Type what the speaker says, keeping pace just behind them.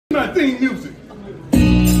our theme music.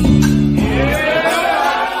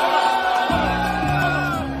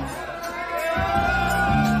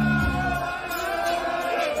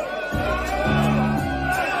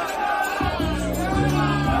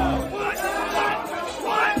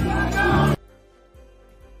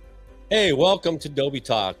 Hey, welcome to Dobie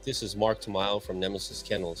Talk. This is Mark Tamayo from Nemesis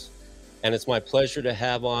Kennels, and it's my pleasure to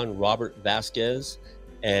have on Robert Vasquez,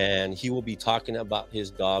 and he will be talking about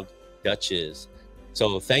his dog, Dutchess.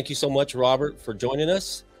 So thank you so much, Robert, for joining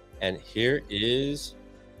us, and here is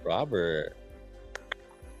Robert.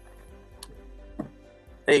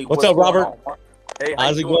 Hey, what's up, Robert? Hey,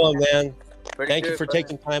 how's it going, man? Thank you for brother.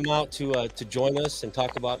 taking time out to join us and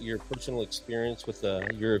talk about your personal experience with the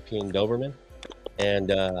European Doberman.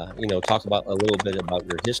 And, you know, talk about a little bit about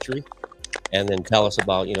your history, and then tell us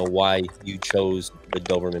about, you know, why you chose the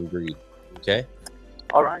Doberman breed. Okay.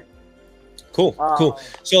 All right. Cool. Cool.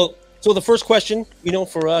 So the first question, you know,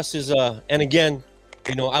 for us is, and again,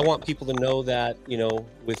 you know, I want people to know that, you know,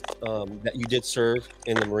 with, that you did serve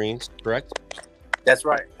in the Marines, correct? That's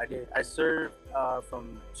right. I did. I served,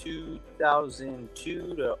 from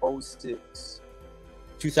 2002 to 06.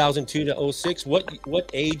 2002 to 06. What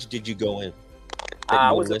age did you go in?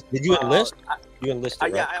 Did you enlist? You enlisted,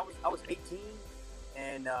 right? Yeah, I was 18,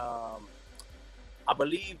 and I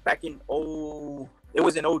believe back in it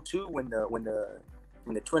was in 02 when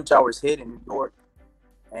the Twin Towers hit in New York,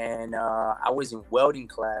 and I was in welding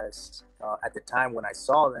class at the time when I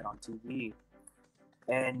saw that on TV,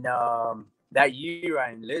 and that year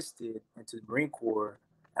I enlisted into the Marine Corps,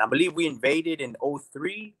 and I believe we invaded in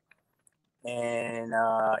 03, and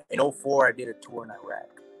in 04 I did a tour in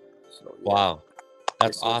Iraq. So yeah. Wow.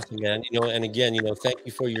 That's awesome, man. You know, and again, you know, thank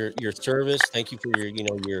you for your service. Thank you for your, you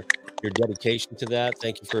know, your dedication to that.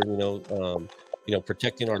 Thank you for, you know,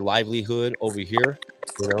 protecting our livelihood over here.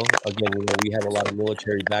 You know, again, you know, we have a lot of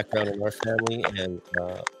military background in our family and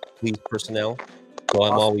police personnel. So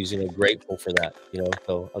I'm always, you know, grateful for that. You know,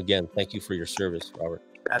 so again, thank you for your service, Robert.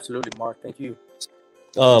 Absolutely, Mark. Thank you.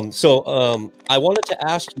 I wanted to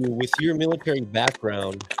ask you, with your military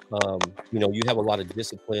background, you know, you have a lot of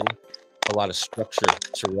discipline, a lot of structure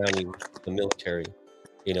surrounding the military.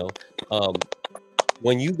 You know,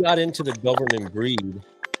 when you got into the Doberman breed,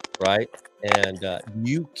 right? And do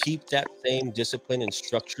you keep that same discipline and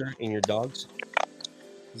structure in your dogs?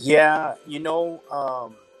 Yeah, you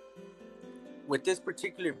know, with this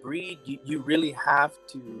particular breed, you really have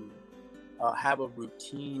to have a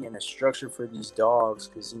routine and a structure for these dogs,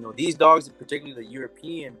 because, you know, these dogs, particularly the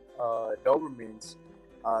European Dobermans,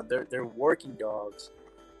 they're working dogs.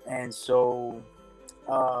 And so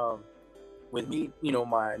with me, you know,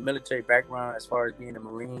 my military background as far as being a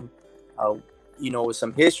Marine, you know, with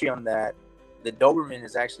some history on that, the Doberman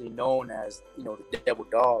is actually known as, you know, the devil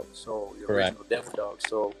dog. So the original devil dog.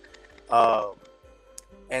 So,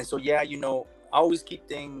 and so, yeah, you know, I always keep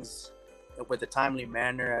things with a timely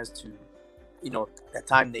manner as to, you know, the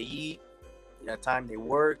time they eat, the time they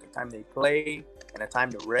work, the time they play, and the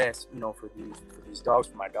time to rest, you know, for these dogs,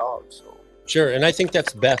 for my dogs. So. Sure, and I think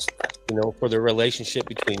that's best, you know, for the relationship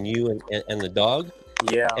between you and the dog.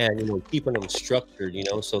 Yeah. And, you know, keeping them structured, you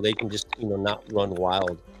know, so they can just, you know, not run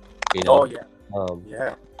wild, you know. Oh, yeah.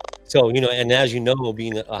 Yeah. So, you know, and as you know,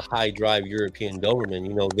 being a high drive European Doberman,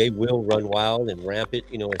 you know, they will run wild and rampant,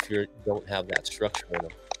 you know, if you don't have that structure in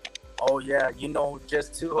them. Oh, yeah. You know,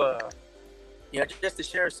 just to, just to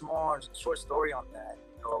share a short story on that.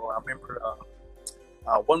 You know, I remember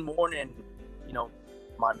one morning, you know,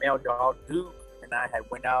 my male dog Duke and I had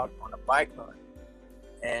went out on a bike hunt,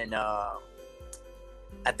 and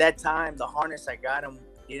at that time the harness I got him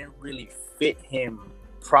didn't really fit him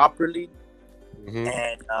properly.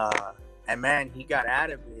 And man, he got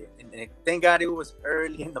out of it, and thank God it was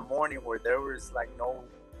early in the morning where there was like no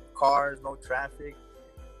cars, no traffic,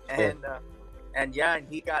 and yeah, and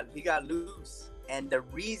he got loose. And the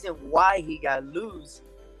reason why he got loose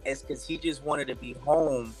is because he just wanted to be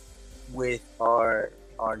home with our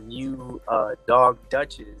new dog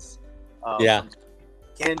Dutchess,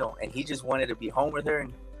 Kennel, and he just wanted to be home with her,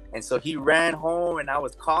 and so he ran home, and I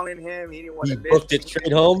was calling him. He didn't want to listen. Booked it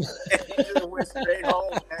straight home. He just went straight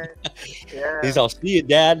home, man. Yeah. He's all, see you,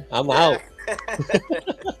 Dad. I'm out.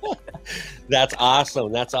 That's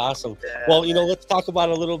awesome. That's awesome. Yeah, well, you know, let's talk about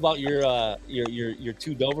a little about your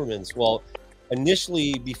two Dobermans. Well,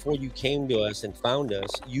 initially, before you came to us and found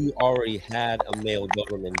us, you already had a male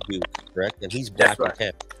Doberman, Duke, correct? And he's back in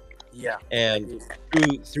town. Yeah. And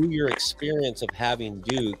through your experience of having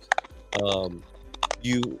Duke,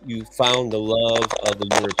 you found the love of the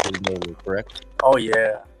European Doberman, correct? Oh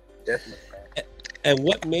yeah, definitely. And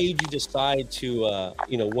what made you decide to,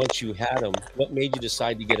 you know, once you had them, what made you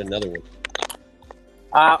decide to get another one?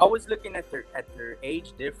 I was looking at their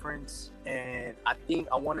age difference, and I think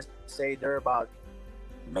I want to say they're about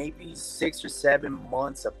maybe 6 or 7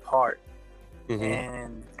 months apart.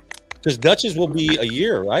 And Because Dutchess will be a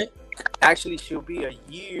year, right? actually, she'll be a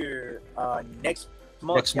year next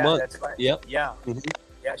month. Next Yeah, month. that's right. Yep. Yeah,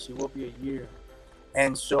 yeah, she will be a year.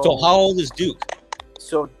 And so, So how old is Duke?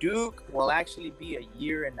 so Duke will actually be a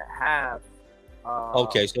year and a half.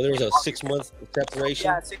 Okay, so there was in a August. 6-month separation.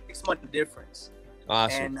 Yeah, 6 month difference.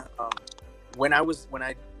 Awesome. And when I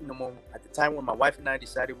you know, at the time when my wife and I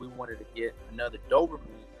decided we wanted to get another Doberman,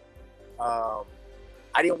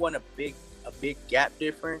 I didn't want a big gap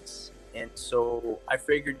difference, and so I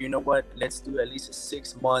figured, you know what, let's do at least a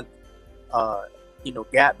 6 month you know,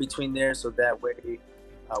 gap between there, so that way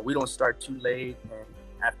we don't start too late, and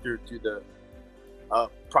after do the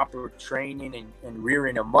proper training and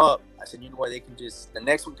rearing them up, I said, you know what, they can just, the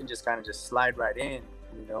next one can just kind of just slide right in,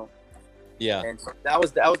 you know. Yeah. And so that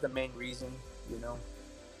was the main reason, you know.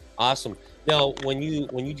 Awesome. Now, when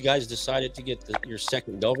you guys decided to get your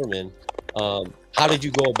second Doberman, how did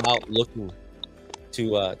you go about looking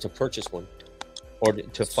to purchase one, or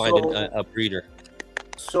to find a breeder?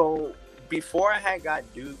 So before I had got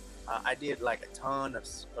Duke, I did like a ton of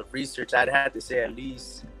research. I'd had to say at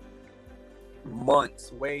least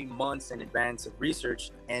months in advance of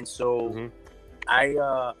research, and so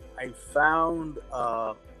I found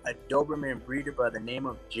a Doberman breeder by the name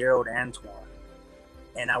of Gerald Antoine,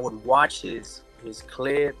 and I would watch his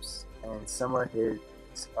clips and some of his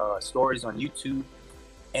stories on YouTube.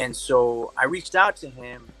 And so I reached out to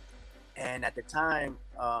him, and at the time,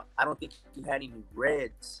 I don't think he had any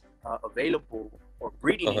reds available or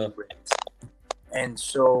breeding any reds. And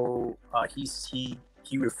so he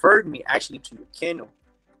referred me actually to your kennel.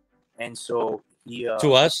 And so he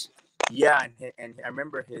to us. Yeah, and I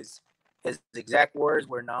remember his exact words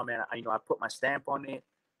were, "No, man, I put my stamp on it.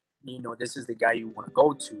 You know, this is the guy you want to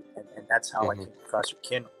go to," and that's how I came across your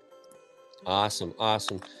kennel. Awesome,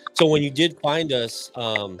 awesome. So when you did find us,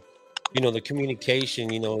 you know, the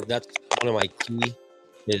communication, you know, that's one of my key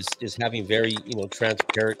is having very, you know,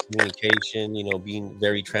 transparent communication. You know, being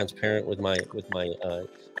very transparent with my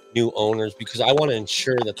new owners, because I want to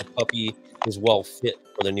ensure that the puppy is well fit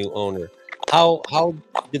for the new owner. How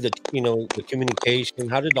did the, you know, the communication?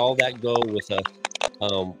 How did all that go with us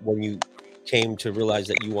when you came to realize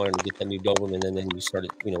that you wanted to get the new Doberman, and then you started,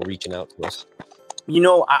 you know, reaching out to us? You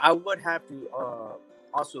know, I would have to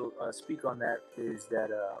also speak on that, is that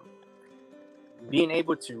being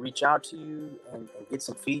able to reach out to you and get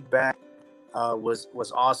some feedback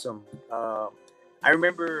was awesome. I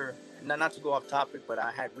remember, not to go off topic, but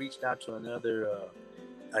I had reached out to another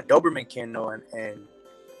a Doberman kennel, and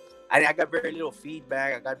I got very little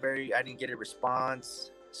feedback. I didn't get a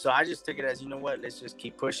response. So I just took it as, you know what, let's just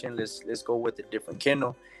keep pushing. Let's go with a different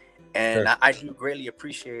kennel. And I do greatly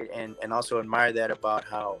appreciate and also admire that about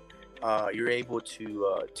how you're able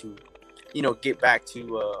to you know, get back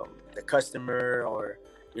to the customer, or,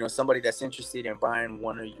 you know, somebody that's interested in buying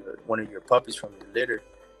one of your puppies from your litter.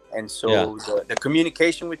 And so the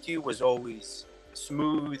communication with you was always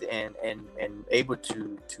smooth and able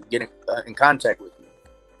to get in contact with you.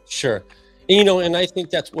 Sure. And, you know, and I think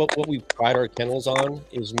that's what we pride our kennels on,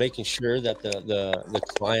 is making sure that the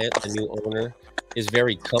client, the new owner, is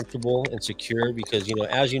very comfortable and secure, because, you know,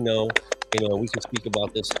 as you know, we can speak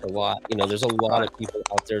about this a lot. You know, there's a lot of people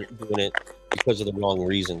out there doing it because of the wrong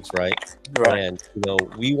reasons, right? And, you know,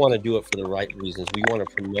 we want to do it for the right reasons. We want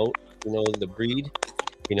to promote, you know, the breed.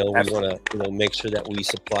 You know, we want to, you know, make sure that we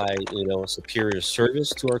supply, you know, superior service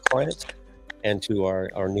to our clients and to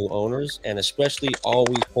our new owners, and especially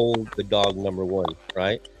always hold the dog number one,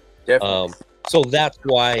 right? Definitely. So that's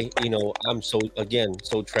why, you know, I'm so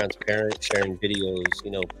transparent, sharing videos,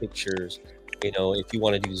 you know, pictures. You know, if you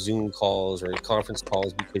want to do Zoom calls or conference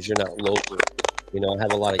calls because you're not local, you know, I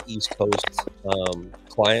have a lot of East Coast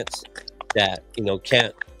clients that, you know,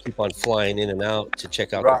 can't keep on flying in and out to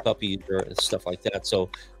check out the puppies or stuff like that. So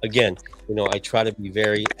again, you know, I try to be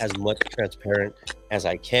as much transparent as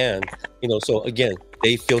I can, you know, so again,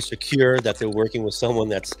 they feel secure that they're working with someone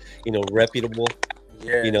that's, you know, reputable,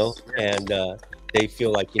 you know, and they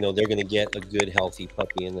feel like, you know, they're going to get a good, healthy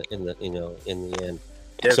puppy in the you know, in the end.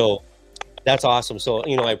 So that's awesome. So,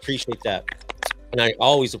 you know, I appreciate that. and I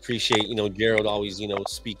always appreciate, Gerald always,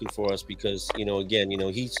 speaking for us because, again,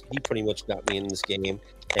 he pretty much got me in this game.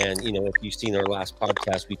 And, if you've seen our last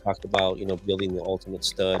podcast, we talked about, building the ultimate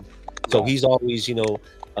stud. So Yeah. he's always,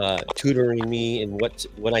 tutoring me and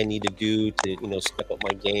what I need to do to, step up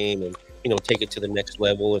my game and, take it to the next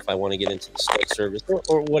level if I want to get into the stud service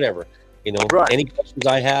or whatever, Right. any questions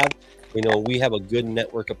I have, we have a good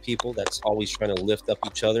network of people that's always trying to lift up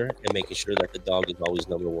each other and making sure that the dog is always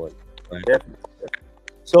number one. Right. Definitely.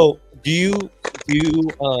 So do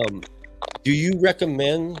you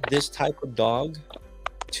recommend this type of dog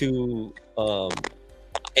to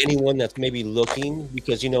anyone that's maybe looking?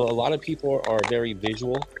 Because a lot of people are very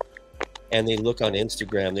visual and they look on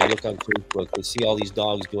Instagram, they look on Facebook, they see all these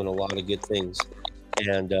dogs doing a lot of good things,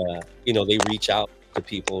 and they reach out to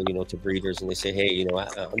people, to breeders, and they say, hey,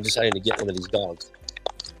 I'm deciding to get one of these dogs.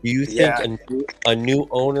 Do you think a new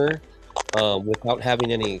owner, without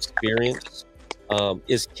having any experience,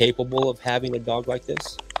 is capable of having a dog like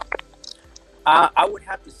this? I would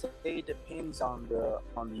have to say it depends on the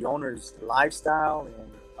owner's lifestyle and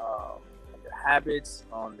their habits,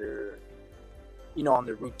 on their on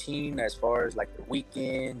the routine as far as like the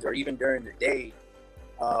weekends or even during the day,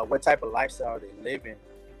 what type of lifestyle they live in.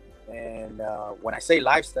 And when I say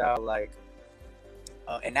lifestyle, like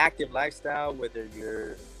an active lifestyle, whether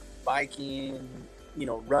you're biking,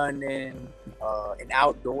 running, an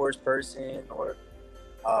outdoors person, or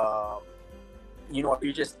if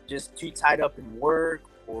you're just too tied up in work,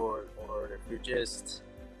 or if you're just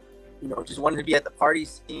just wanting to be at the party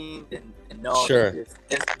scene, then no, sure,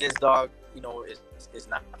 this dog is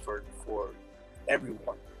not for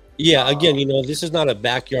everyone. Yeah, again, this is not a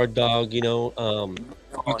backyard dog. You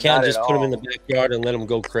can't just put them in the backyard and let them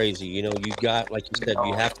go crazy. You got, like you said,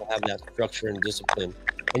 you have to have that structure and discipline,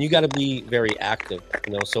 and you got to be very active.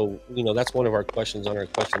 So that's one of our questions on our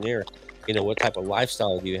questionnaire. What type of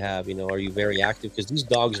lifestyle do you have? Are you very active? Because these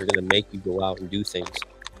dogs are going to make you go out and do things,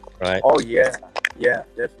 right? Oh yeah,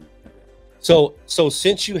 definitely. So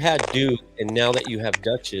since you had Duke and now that you have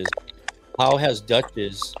Dutchess, how has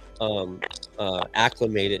Dutchess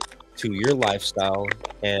acclimated to your lifestyle,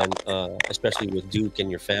 and especially with Duke and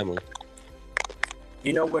your family?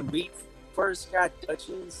 When we first got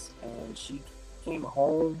Dutchess and she came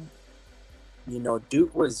home,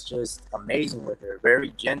 Duke was just amazing with her, very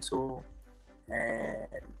gentle, and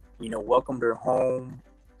welcomed her home,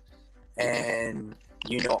 and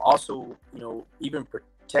also even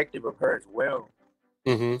protective of her as well.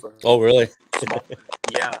 Mm-hmm. Oh, really?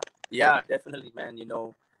 Yeah, definitely, man.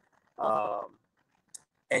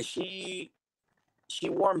 And she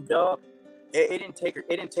warmed up. It didn't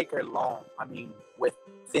take her long. I mean,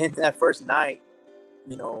 within that first night,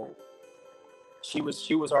 she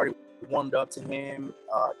was already warmed up to him,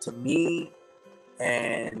 to me.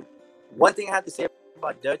 And one thing I have to say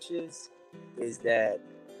about Dutchess is that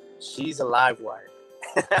she's a live wire.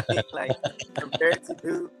 Like, compared to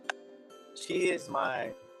Duke, she is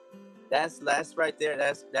that's right there.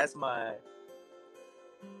 That's my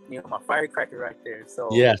my firecracker right there. So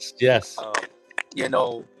yes.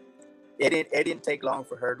 It didn't take long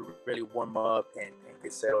for her to really warm up and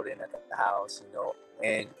get settled in at the house.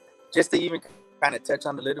 And just to even kind of touch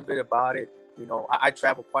on a little bit about it, I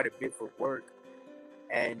travel quite a bit for work,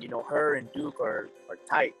 and her and Duke are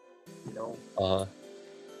tight.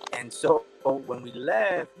 And so when we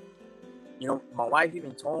left, my wife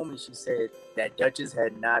even told me, she said that Dutchess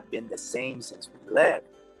had not been the same since we left,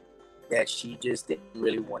 that she just didn't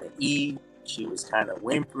really want to eat. She was kind of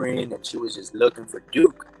whimpering, and she was just looking for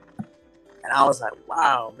Duke. And I was like,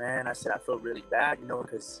 wow, man. I said, I feel really bad,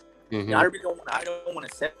 because mm-hmm. I don't want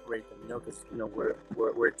to separate them, because we're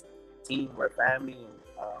a team, we're a family,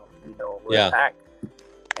 and we're a pack,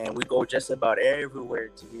 and we go just about everywhere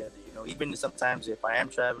together. Even sometimes if I am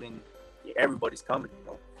traveling, everybody's coming.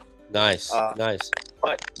 Nice.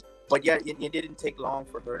 But yeah, it didn't take long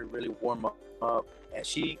for her to really warm up. And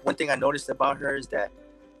one thing I noticed about her is that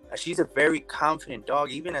she's a very confident dog.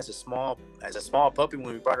 Even as a small puppy,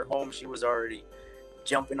 when we brought her home, she was already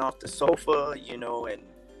jumping off the sofa, and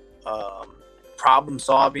problem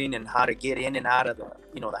solving and how to get in and out of the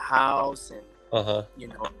house, and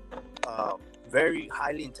very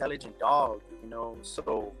highly intelligent dog.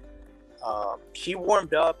 So she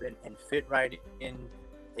warmed up and fit right in.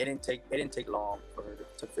 It didn't take long for her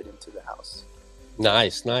to fit into the house.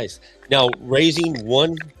 Nice. Now, raising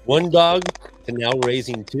one dog to now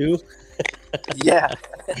raising two. Yeah.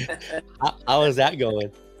 How is that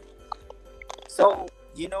going? So,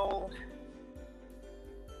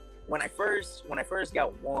 when I first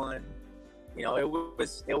got one, it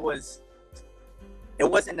was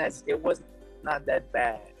not that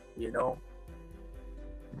bad,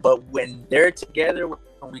 But when they're together,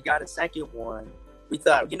 when we got a second one, we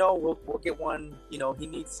thought, we'll get one. He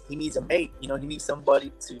needs a mate. He needs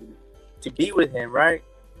somebody to be with him, right?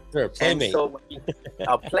 Sure, playmate. And so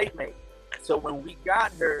a playmate. So when we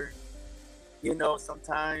got her,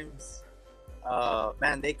 sometimes,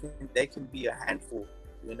 man, they can be a handful.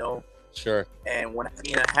 Sure. And when I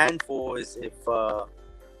mean a handful is if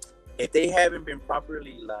they haven't been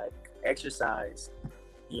properly like exercised,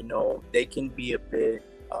 they can be a bit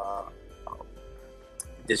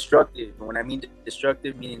destructive. And when I mean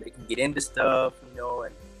destructive, meaning they can get into stuff, and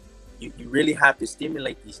you really have to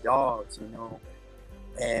stimulate these dogs,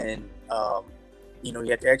 and you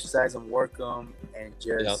have to exercise them, work them, and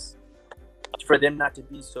just for them not to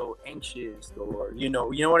be so anxious, or you know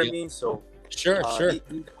what I mean. So sure.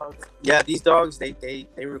 These dogs they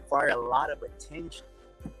require a lot of attention,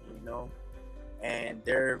 and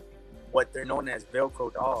they're what they're known as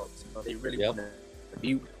Velcro dogs. They really want to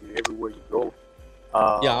be with you everywhere you go.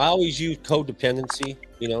 I always use codependency,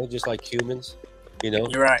 just like humans.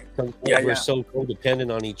 You're right. We're so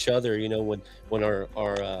codependent on each other. When our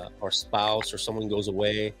spouse or someone goes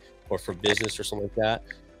away, or for business or something like that,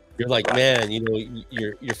 you're like, man,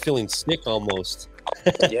 you're feeling sick almost.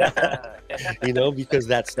 Yeah. Because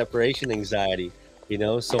that separation anxiety.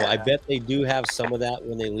 So I bet they do have some of that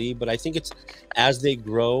when they leave, but I think it's as they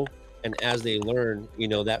grow and as they learn,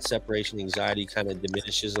 that separation anxiety kind of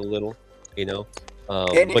diminishes a little,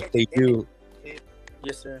 but they do.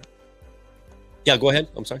 Yes, sir. Yeah, go ahead.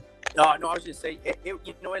 I'm sorry. No, I was just saying, it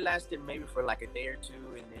lasted maybe for like a day or two,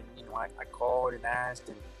 and then, I called and asked,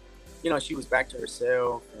 and, she was back to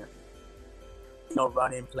herself, and,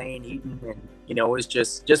 running, playing, eating, and, it was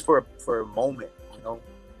just for a moment,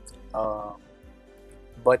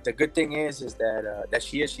 but the good thing is that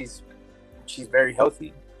she's very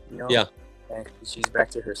healthy, Yeah. And she's back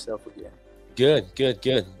to herself again. Good.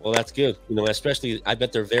 Well, that's good. Especially, I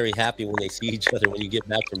bet they're very happy when they see each other when you get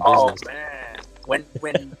back from business. Oh man,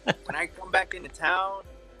 when I come back into town,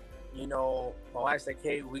 my wife's like,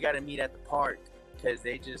 "Hey, we got to meet at the park," because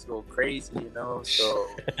they just go crazy, So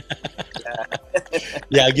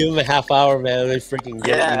yeah, give them a half hour, man. They freaking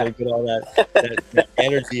get all that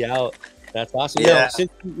energy out. That's awesome. Yeah.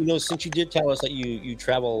 Since you did tell us that you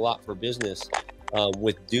travel a lot for business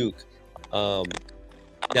with Duke.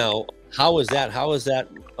 Now, how is that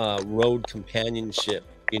road companionship?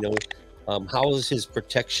 How is his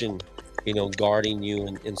protection, guarding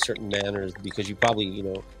you in certain manners? Because you probably,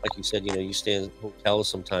 like you said, you stay in hotels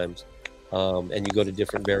sometimes, and you go to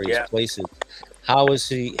different various places. How is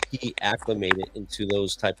he acclimated into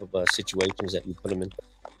those type of situations that you put him in?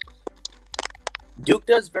 Duke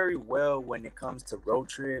does very well when it comes to road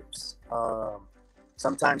trips.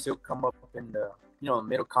 Sometimes he'll come up in the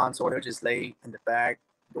middle console. He'll just lay in the back,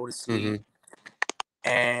 go to sleep. Mm-hmm.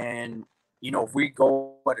 And if we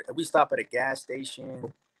stop at a gas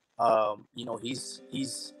station,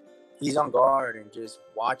 he's on guard and just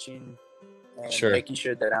watching and making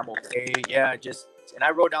sure that I'm okay. Yeah, and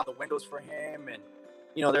I roll down the windows for him. And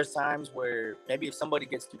there's times where maybe if somebody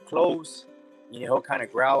gets too close, he'll kind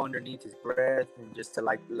of growl underneath his breath, and just to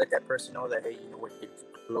like let that person know that, hey, when you get too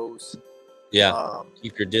close. Yeah,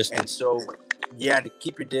 keep your distance. And so, to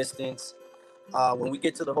keep your distance. When we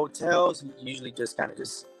get to the hotels, he usually just kind of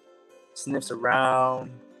just sniffs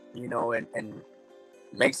around, and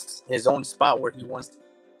makes his own spot where he wants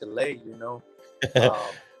to lay,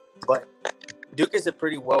 But Duke is a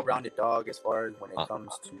pretty well-rounded dog as far as when it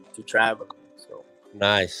comes to traveling. So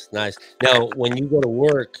nice. Now, when you go to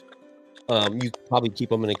work, you probably keep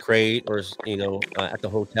him in a crate or at the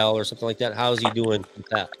hotel or something like that. How's he doing with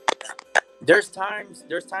that? There's times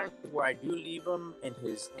where I do leave him in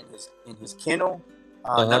his kennel,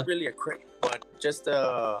 not really a crate, but just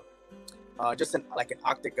like an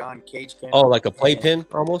octagon cage kennel. Oh, like a playpen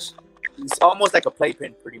almost. It's almost like a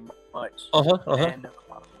playpen, pretty much.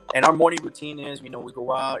 And our morning routine is, we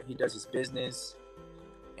go out, he does his business,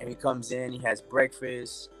 and he comes in, he has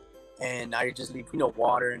breakfast, and I just leave,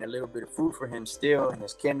 water and a little bit of food for him still in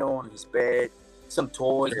his kennel, in his bed, some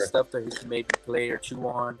toys and stuff that he can maybe play or chew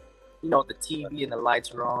on. The TV and the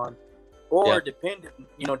lights are on, or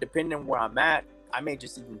depending where I'm at, I may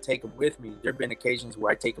just even take him with me. There've been occasions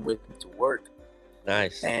where I take him with me to work.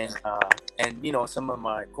 Nice. And some of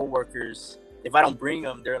my coworkers, if I don't bring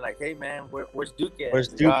him, they're like, "Hey man, where's Duke at?" Where's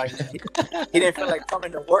Duke? He didn't feel like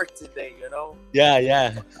coming to work today,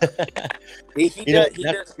 Yeah. He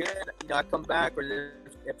does good. I come back, or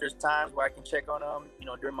if there's times where I can check on him,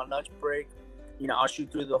 during my lunch break, I'll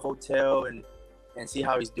shoot through the hotel and see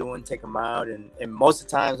how he's doing, take him out, and most of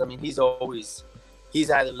the times,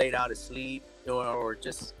 he's either laid out asleep or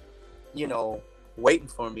just waiting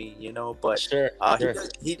for me, you know. But Sure, sure.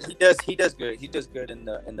 he does good in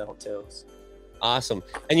the hotels. Awesome.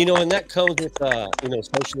 And, you know, and that comes with, you know,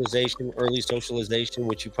 socialization, early socialization,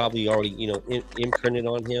 which you probably already, you know, imprinted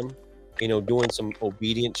on him, you know, doing some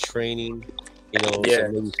obedience training, you know, Yeah,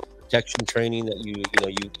 some maybe some protection training that you know,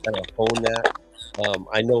 you kind of hone that.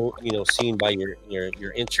 I know, you know, seeing by your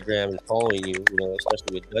Instagram and following you, you know,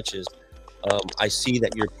 especially with Dutchess, I see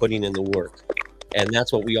that you're putting in the work. And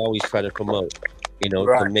that's what we always try to promote, you know,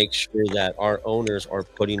 to right. make sure that our owners are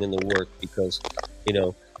putting in the work because, you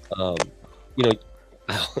know, you know,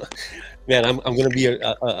 man, I'm gonna be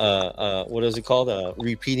what is it called?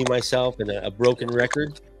 Repeating myself and a broken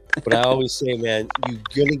record. But I always say, man, you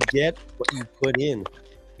gonna get what you put in.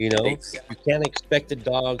 You know, you Exactly. can't expect a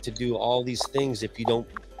dog to do all these things if you don't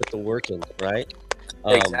put the work in, right?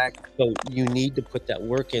 Um, Exactly. so you need to put that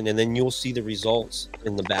work in, and then you'll see the results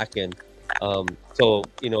in the back end. So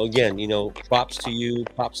you know, again, you know, props to you,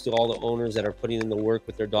 props to all the owners that are putting in the work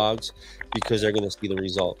with their dogs because they're gonna see the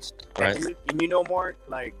results, right? And you know, Mark,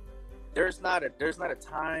 like there's not a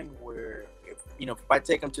time where if if I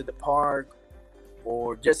take him to the park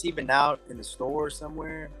or just even out in the store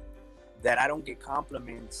somewhere that I don't get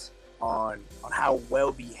compliments on how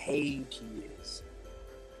well behaved he is.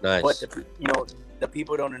 But Nice. the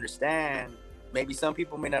people don't understand. Maybe some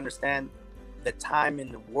people may not understand the time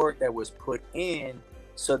and the work that was put in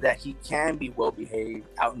so that he can be well behaved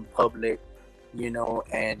out in public,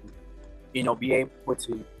 and be able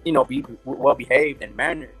to be well behaved and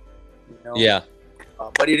mannered. You know, Yeah,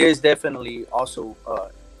 but it is definitely also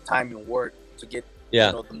time and work to get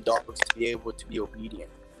yeah, them dogs to be able to be obedient.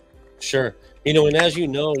 sure. You know, and as you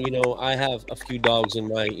know, I have a few dogs in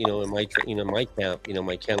my, you know, in my, you know, my camp, you know,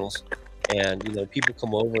 my kennels, and you know, people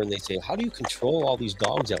come over and they say, "How do you control all these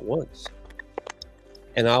dogs at once?"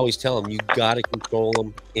 And I always tell them, "You got to control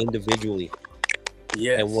them individually,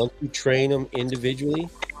 and Yes. once you train them individually,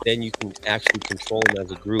 then you can actually control them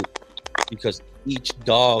as a group because each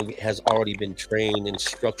dog has already been trained and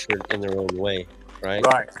structured in their own way, right?"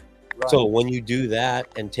 Right. Right. So when you do that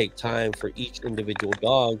and take time for each individual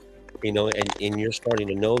dog, you know, and you're starting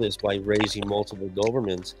to know this by raising multiple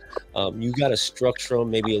Dobermans, you got to structure them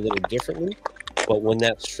maybe a little differently. But when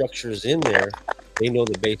that structure is in there, they know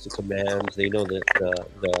the basic commands. They know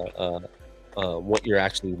what you're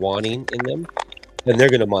actually wanting in them, and they're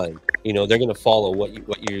gonna mind. You know, they're gonna follow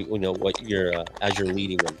you know what you're as you're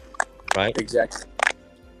leading them, right? Exactly.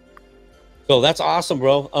 So that's awesome,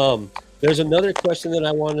 bro. There's another question that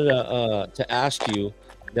I wanted to ask you.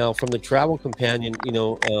 Now, from the travel companion, you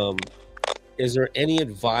know, is there any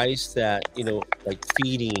advice that you know, like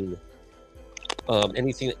feeding,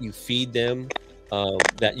 anything that you feed them,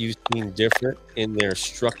 that you've seen different in their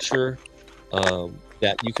structure,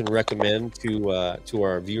 that you can recommend to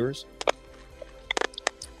our viewers?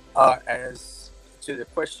 As to the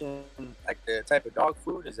question, like the type of dog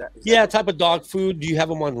food, is that Yeah, what type you're of dog food. Do you have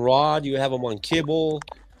them on raw? Do you have them on kibble?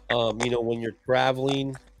 You know, when you're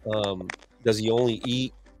traveling, does he only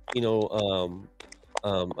eat, you know,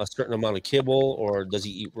 a certain amount of kibble, or does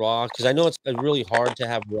he eat raw? Because I know it's really hard to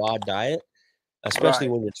have raw diet, especially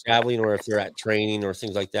right? when you're traveling or if they're at training or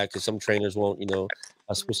things like that. Because some trainers won't, you know,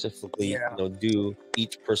 specifically, you Yeah. know, do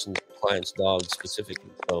each person's client's dog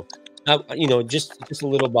specifically. So, you know, just a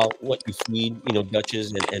little about what you feed, you know,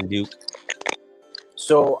 Dutches and Duke.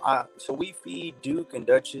 So we feed Duke and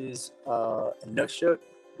Dutchess a nut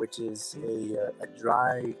which is a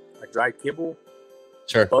dry kibble.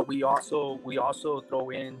 Sure. But we also throw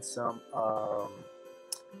in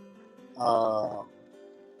um,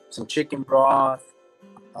 some chicken broth.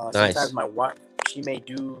 Sometimes Nice. my wife, she may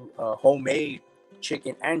do homemade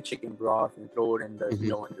chicken and chicken broth and throw it in the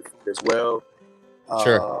Mhm. in the food as well.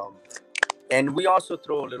 Sure. Um, and we also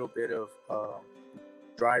throw a little bit of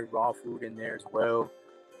dry raw food in there as well.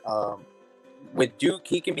 Um, with Duke,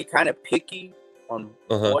 he can be kind of picky on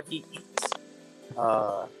Uh-huh. what he eats.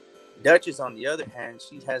 Uh, Duchess, on the other hand,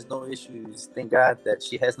 she has no issues. Thank God that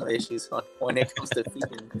she has no issues when it comes to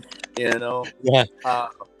feeding. You know, Yeah. uh,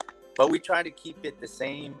 but we try to keep it the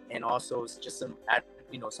same, and also it's just add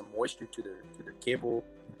some moisture to their kibble,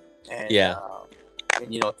 and Yeah. uh,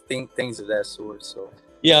 and things of that sort. So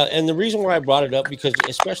Yeah, and the reason why I brought it up because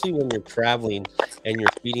especially when you're traveling and you're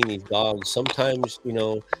feeding these dogs, sometimes, you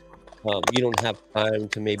know, you don't have time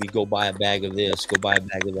to maybe go buy a bag of this, go buy a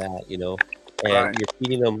bag of that, you know, and right. you're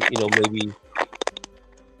feeding them, you know, maybe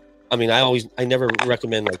I mean, I never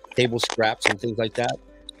recommend like table scraps and things like that,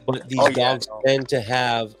 but Oh these yeah, dogs no. tend to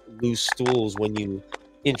have loose stools when you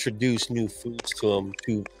introduce new foods to them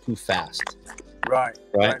too fast, Right,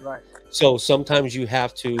 right? right. So sometimes you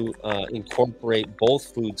have to incorporate both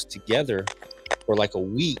foods together for like a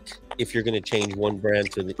week if you're going to change one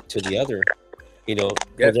brand to the other, you know,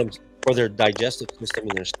 for Yeah. them, for their digestive system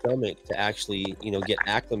in their stomach to actually, you know, get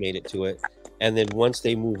acclimated to it. And then once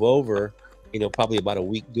they move over, you know, probably about a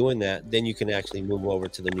week doing that, then you can actually move over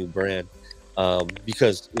to the new brand.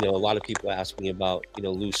 Because, you know, a lot of people ask me about, you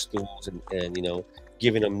know, loose stools and, you know,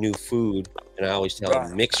 giving them new food. And I always tell them,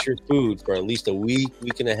 Right. mix your food for at least a week,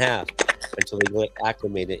 week and a half until they get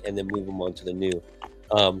acclimated and then move them on to the new.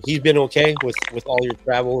 He's been okay with all your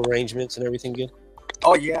travel arrangements and everything good?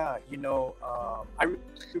 Oh yeah,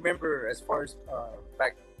 remember as far as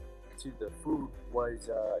back to the food was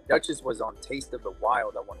Dutchess was on Taste of the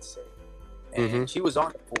Wild, I want to say, and she was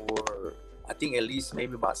on it for I think at least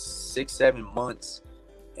maybe about 6-7 months,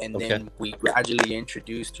 and Okay. then we gradually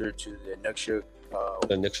introduced her to the Nukshuk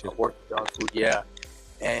The Nixon. working dog food, yeah,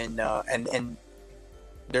 and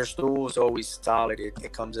their stool is always solid.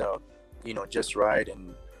 It comes out, you know, just right,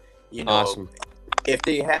 and you know. Awesome. If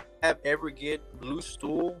they have ever get loose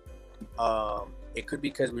stool, it could be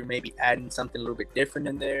because we may be adding something a little bit different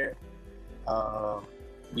in there.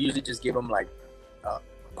 We usually just give them like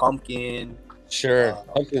pumpkin. Sure.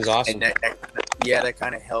 Pumpkin's awesome. And that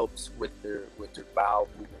kind of helps with their bowel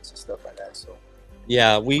movements and stuff like that. So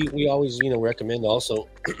Yeah, we always, you know, recommend also,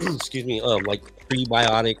 excuse me, like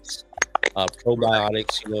prebiotics,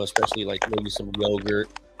 probiotics, you know, especially like maybe some yogurt.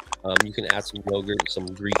 You can add some yogurt, some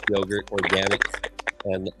Greek yogurt, organic,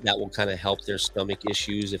 and that will kind of help their stomach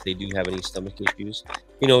issues if they do have any stomach issues.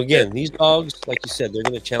 You know, again, these dogs, like you said, they're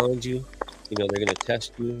going to challenge you. You know, they're going to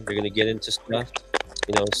test you. They're going to get into stuff.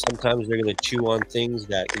 You know, sometimes they're going to chew on things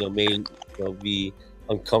that, you know, may, you know, be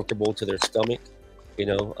uncomfortable to their stomach, you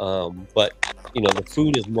know, but, you know, the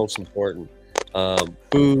food is most important.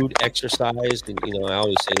 Food, exercise, and, you know, I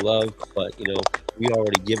always say love, but, you know, we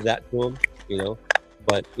already give that to them, you know.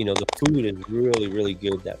 But, you know, the food is really, really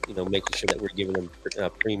good that, you know, making sure that we're giving them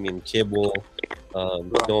premium kibble,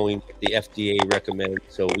 knowing what the FDA recommends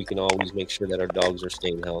so we can always make sure that our dogs are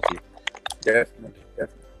staying healthy. definitely.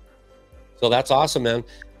 So that's awesome, man.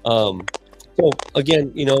 So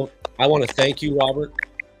again, you know, I want to thank you, Robert,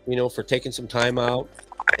 you know, for taking some time out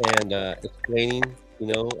and explaining, you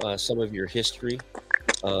know, some of your history,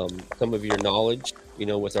 some of your knowledge, you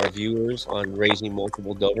know, with our viewers on raising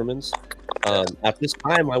multiple Dobermans. At this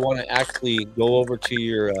time, I want to actually go over to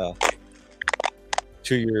your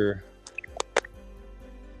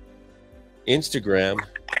Instagram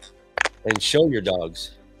and show your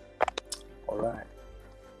dogs. All right.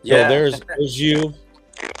 Yeah. So there's you.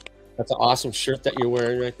 That's an awesome shirt that you're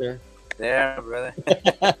wearing right there. Yeah, brother.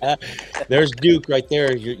 There's Duke right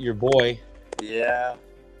there, your boy. Yeah.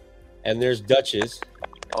 And there's Dutchess.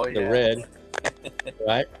 Oh yeah. The red.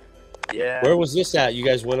 Right? Yeah. Where was this at? You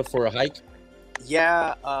guys went up for a hike?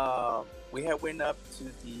 Yeah, we had went up to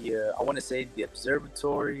the I want to say the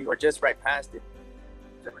observatory, or just right past the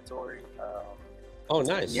observatory. Oh,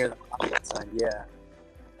 nice. Near the outlet sign, yeah.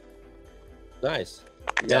 Nice.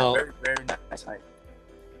 Yeah, now, very, very nice hike.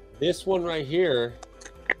 This one right here,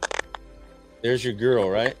 there's your girl,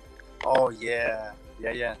 right? Oh yeah,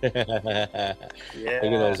 yeah. Yeah. Yeah.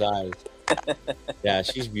 Look at those eyes. Yeah,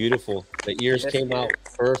 she's beautiful. The ears came out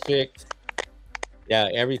perfect. Yeah,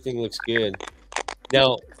 everything looks good.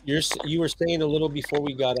 Now, you were saying a little before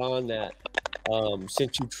we got on that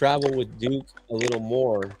since you travel with Duke a little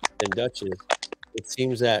more than Dutchess, it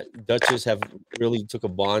seems that Dutchess have really took a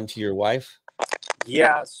bond to your wife.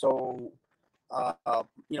 Yeah, so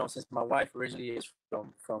you know, since my wife originally is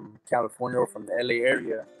from California or from the LA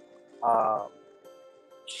area,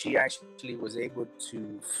 she actually was able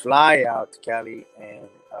to fly out to Cali and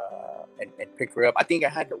pick her up. I think I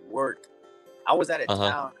had to work. I was at a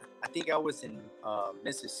town. I think I was in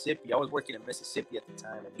Mississippi. I was working in Mississippi at the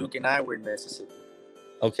time, and Duke and I were in Mississippi.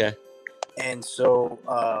 Okay. And so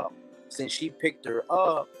since she picked her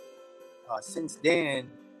up, since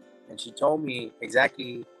then, and she told me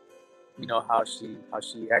exactly, you know, how she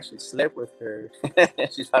actually slept with her.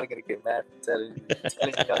 She's probably gonna get mad for telling you this.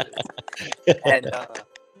 And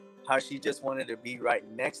how she just wanted to be right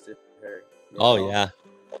next to her. Oh know? yeah.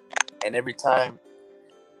 And every time,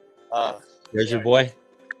 there's your boy.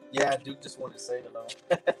 Yeah, Duke just wanted to say hello.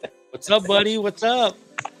 What's up, buddy? What's up?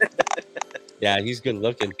 Yeah, he's good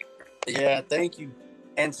looking. Yeah, thank you.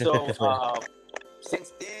 And so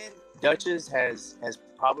since then, Dutchess has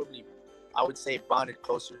probably, I would say, bonded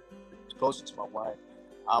closer to my wife.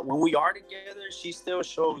 When we are together, she still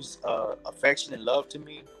shows affection and love to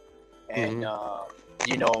me, and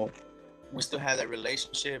you know, we still have that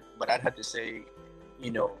relationship. But I'd have to say,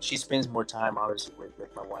 you know, she spends more time obviously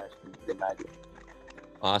with my wife than I do.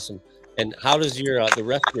 Awesome. And how does your the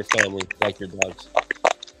rest of your family like your dogs?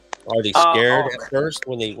 Are they scared Oh at man. first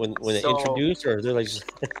when they So introduce, or they're like, just,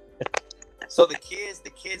 so the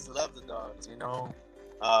kids love the dogs, you know.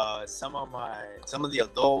 Some of the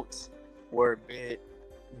adults were a bit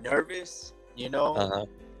nervous, you know,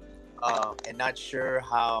 uh-huh, and not sure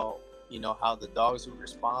how the dogs would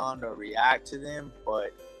respond or react to them.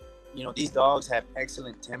 But these dogs have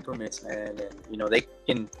excellent temperaments, man,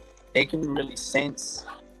 and they can really sense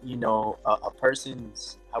a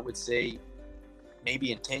person's, I would say,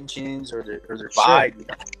 maybe intentions or their sure, vibe,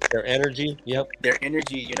 their energy. Yep, their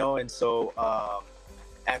energy, and so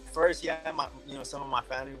at first, yeah, some of my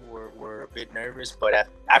family were a bit nervous, but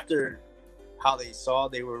after how they saw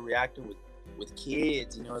they were reacting with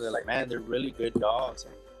kids, they're like, man, they're really good dogs,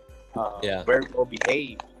 and yeah, very well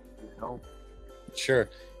behaved, you know. sure.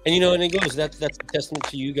 And and it goes. That's a testament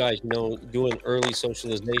to you guys. Doing early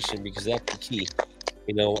socialization, because that's the key.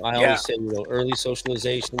 I Yeah, always say, early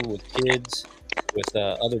socialization with kids, with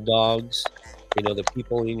other dogs, the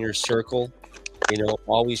people in your circle.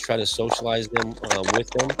 Always try to socialize them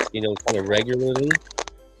with them. Kind of regularly,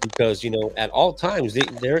 because at all times they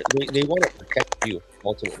want to protect you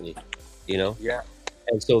ultimately. You know, yeah,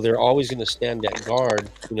 and so they're always going to stand that guard.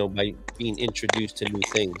 By being introduced to new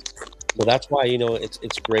things. So that's why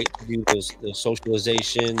it's great to do the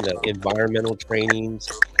socialization, the environmental trainings.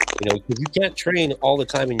 Because you can't train all the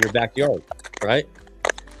time in your backyard, right?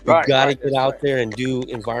 You right, got to right. get That's out right. there and do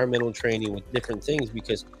environmental training with different things,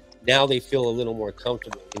 because now they feel a little more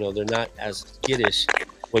comfortable. They're not as skittish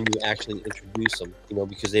when you actually introduce them.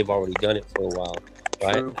 Because they've already done it for a while,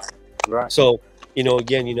 right? True. Right. So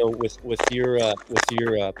again, with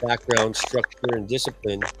your background, structure, and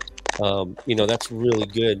discipline, that's really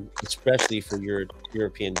good, especially for your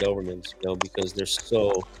European Dobermans. Because they're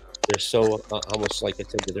so almost like I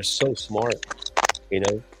said, they're so smart. You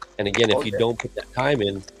know, and again, Oh if you yeah. don't put that time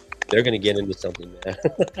in, they're gonna get into something, man.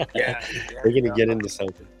 Yeah. Yeah. They're gonna Yeah. get into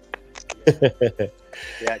something.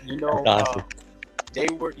 Yeah. That's Yeah. awesome. They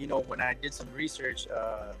were. When I did some research,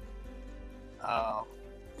 uh,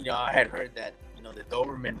 I had heard that the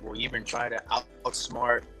Doberman will even try to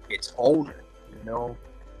outsmart its owner. You know,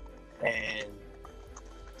 and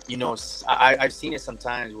I've seen it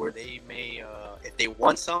sometimes where they may, if they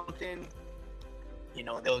want something,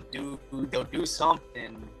 they'll do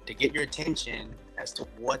something to get your attention as to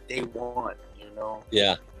what they want.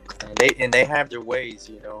 Yeah, And they have their ways.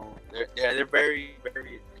 They're very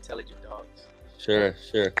very intelligent dogs. sure,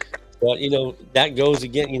 sure. But that goes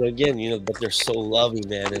again, but they're so loving,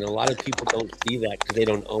 man, and a lot of people don't see that because they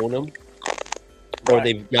don't own them, or Right.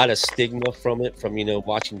 they've got a stigma from it, from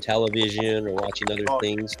watching television or watching other Oh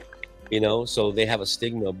things. So they have a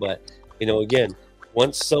stigma. But again,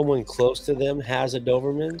 once someone close to them has a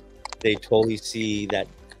Doberman, they totally see that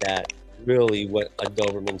really what a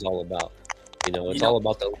Doberman's all about. you It's know all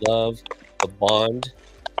about the love, the bond,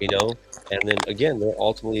 and then again, they're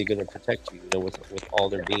ultimately going to protect you, with all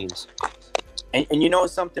their beings. and you know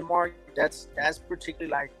something, Mark? That's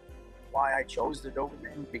particularly like why I chose the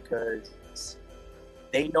Doberman, because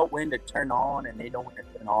they know when to turn on and they know when to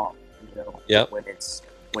turn off. Yep. When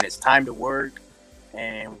it's time to work,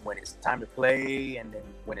 and when it's time to play, and then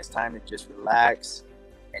when it's time to just relax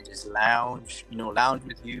and just lounge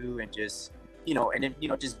with you, and just and then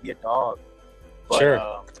just be a dog. But Sure.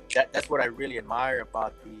 that's what I really admire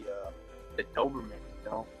about the Doberman.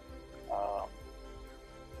 Um,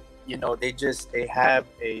 they have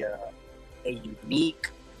a unique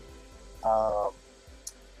um,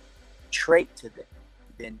 trait to them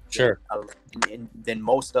than Sure. than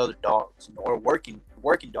most other dogs, or working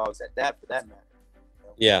dogs at that, for that matter.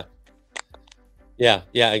 Yeah.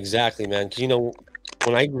 Yeah, exactly, man. Because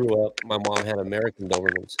when I grew up, my mom had American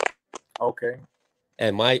Dobermans, Okay.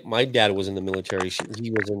 and my dad was in the military.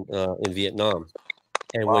 He was in Vietnam,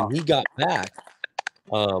 and when Wow. he got back,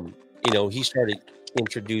 he started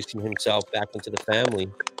introducing himself back into the family,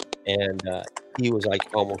 and he was like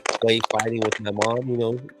almost play fighting with my mom,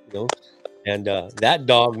 and that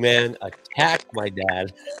dog, man, attacked my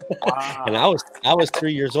dad, and I Wow. was I was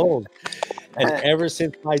 3 years old, and ever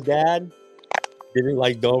since my dad didn't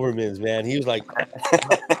like Dobermans, man, he was like,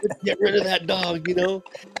 "Get rid of that dog,"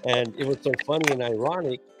 And it was so funny and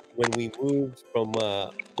ironic when we moved from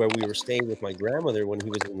where we were staying with my grandmother when he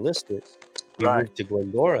was enlisted. We Right. moved to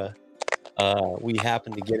Glendora. We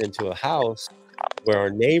happened to get into a house where our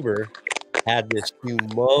neighbor had this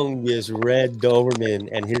humongous red Doberman,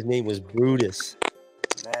 and his name was Brutus.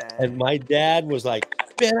 And Man. my dad was like,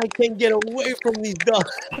 "Man, I can't get away from these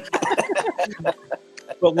dogs."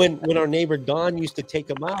 But when our neighbor Don used to take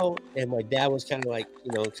him out, and my dad was kind of like,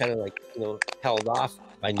 held off,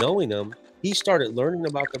 by knowing him, he started learning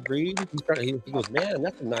about the breed. He goes, "Man,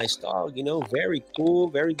 that's a nice dog, you know, very cool,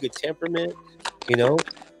 very good temperament," you know?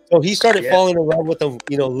 So he started Yeah, falling in love with them,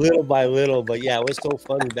 you know, little by little, but yeah, it was so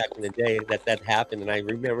funny back in the day that that happened, and I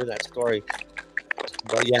remember that story.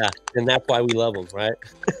 But yeah, and that's why we love them, right?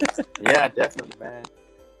 yeah, definitely, man.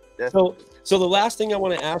 So Definitely. so the last thing I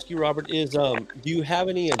wanna ask you, Robert, is, do you have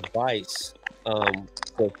any advice,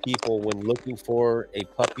 for people when looking for a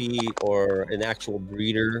puppy or an actual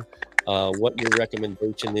breeder, what your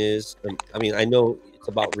recommendation is? I mean, I know it's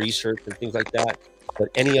about research and things like that, but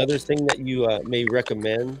any other thing that you, may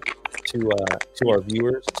recommend to our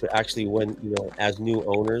viewers to actually when, you know, as new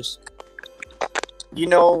owners?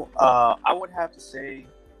 I would have to say,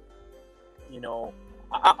 you know,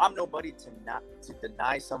 I'm nobody to not to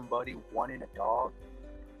deny somebody wanting a dog,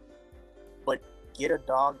 but get a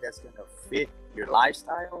dog that's gonna fit your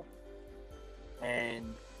lifestyle.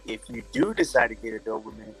 And if you do decide to get a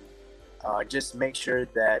Doberman, just make sure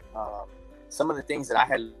that some of the things that I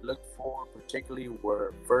had looked for, particularly,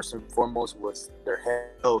 were first and foremost was their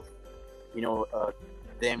health. You know,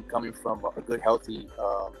 them coming from a good, healthy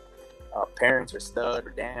parents or stud or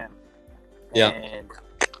dam, Yeah, and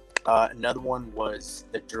another one was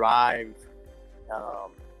the drive.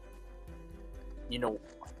 Um, you know,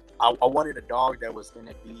 I wanted a dog that was going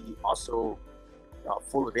to be also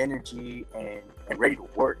full of energy and ready to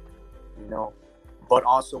work, you know, but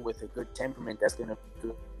also with a good temperament that's going to be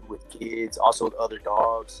good with kids, also with other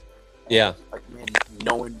dogs. yeah, And again,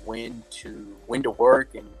 knowing when to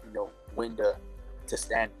work, and when to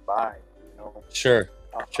stand by, you know. sure,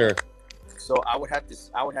 Uh, sure. so I would have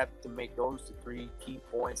to make those the three key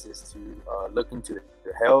points: is to look into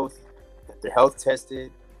their health, get their health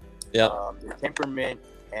tested, Yeah, their temperament,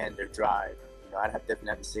 and their drive. I'd definitely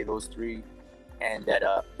have to say those three, and that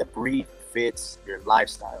the breed fits your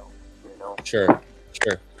lifestyle. You know, sure,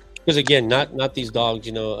 sure. Because again, not these dogs,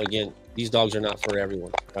 you know, again, these dogs are not for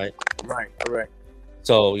everyone, right? right, correct.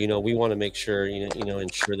 So, you know, we wanna make sure,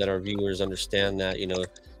 ensure that our viewers understand that, you know,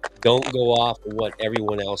 don't go off of what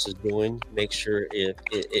everyone else is doing. Make sure it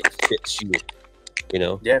fits you, you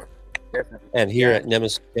know? Yeah, definitely. And here Yeah, at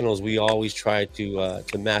Nemesis Kennels, we always try to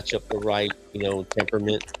match up the right, you know,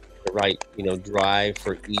 temperament, the right, you know, drive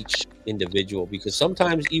for each individual, because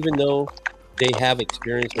sometimes even though they have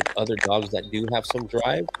experience with other dogs that do have some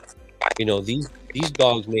drive, you know, these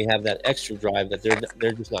dogs may have that extra drive that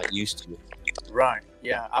they're just not used to, right.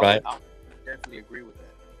 Yeah, I would, right? I would definitely agree with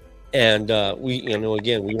that. And, we you know,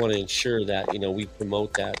 again, we wanna ensure that, you know, we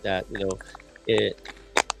promote that, you know, it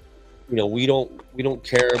you know, we don't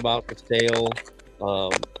care about the sale,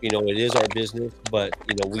 you know, it is our business, but,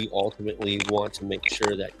 you know, we ultimately want to make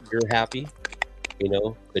sure that you're happy, you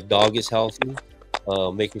know, the dog is healthy,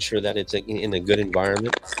 making sure that it's in a good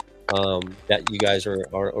environment, that you guys are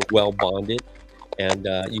well bonded, and,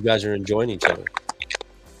 you guys are enjoying each other,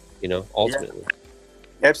 you know, Yeah, ultimately.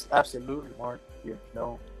 absolutely, Mark.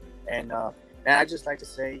 And man, I just like to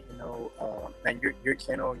say, man, your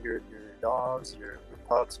kennel, your dogs, your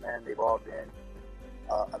pups, man, they've all been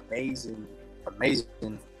amazing,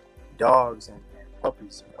 amazing dogs and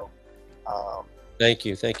puppies. Thank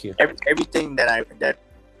you, thank you. Everything that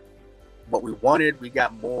what we wanted, we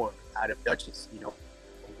got more out of Dutchess,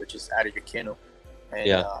 which is out of your kennel, and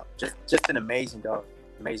Yeah. just an amazing dog.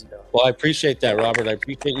 Well, I appreciate that, Robert. I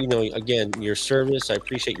appreciate, you know, again, your service. I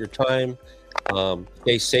appreciate your time.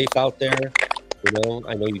 Stay safe out there. You know,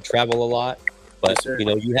 I know you travel a lot, but Yes, sir. you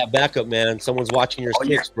know, you have backup, man. Someone's watching your Oh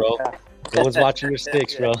yeah, sticks, bro. yeah, Someone's watching your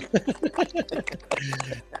sticks, yeah, bro.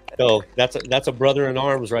 So that's a brother in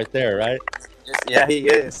arms right there, right? yeah, he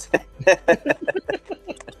is.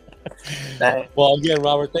 Man, Well, again,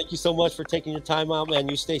 Robert, thank you so much for taking your time out, man.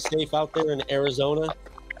 You stay safe out there in Arizona,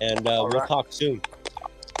 and all we'll right. talk soon.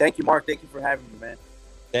 Thank you, Mark. Thank you for having me, man.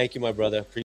 Thank you, my brother.